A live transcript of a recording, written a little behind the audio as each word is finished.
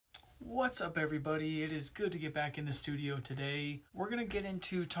What's up, everybody? It is good to get back in the studio today. We're going to get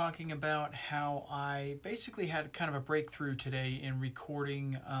into talking about how I basically had kind of a breakthrough today in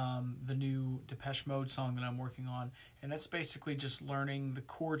recording the new Depeche Mode song that I'm working on. And that's basically just learning the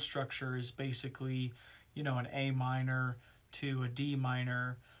chord structure is basically, you know, an A minor to a D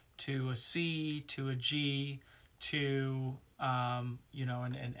minor to a C to a G to, you know,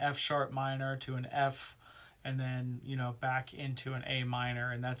 an F sharp minor to an F, and then, you know, back into an A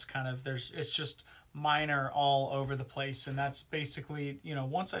minor. And that's kind of, it's just minor all over the place. And that's basically, you know,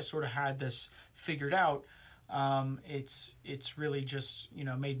 once I sort of had this figured out, it's really just, you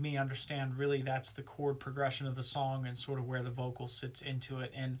know, made me understand really that's the chord progression of the song and sort of where the vocal sits into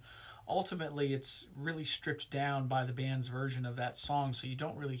it. And ultimately it's really stripped down by the band's version of that song, so you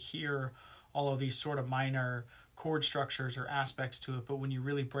don't really hear all of these sort of minor chord structures or aspects to it. But when you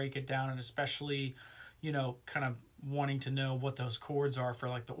really break it down, and especially, you know, kind of wanting to know what those chords are for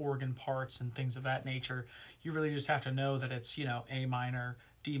like the organ parts and things of that nature, you really just have to know that it's, you know, A minor,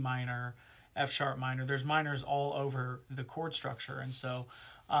 D minor, F sharp minor. There's minors all over the chord structure. And so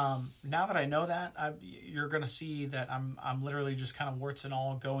now that I know that, you're going to see that I'm literally just kind of warts and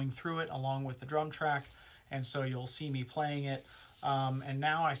all going through it along with the drum track. And so you'll see me playing it. And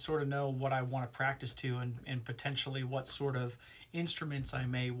now I sort of know what I want to practice to, and potentially what sort of instruments I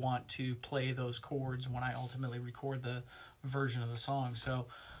may want to play those chords when I ultimately record the version of the song. So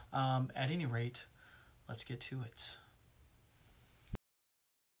at any rate, let's get to it.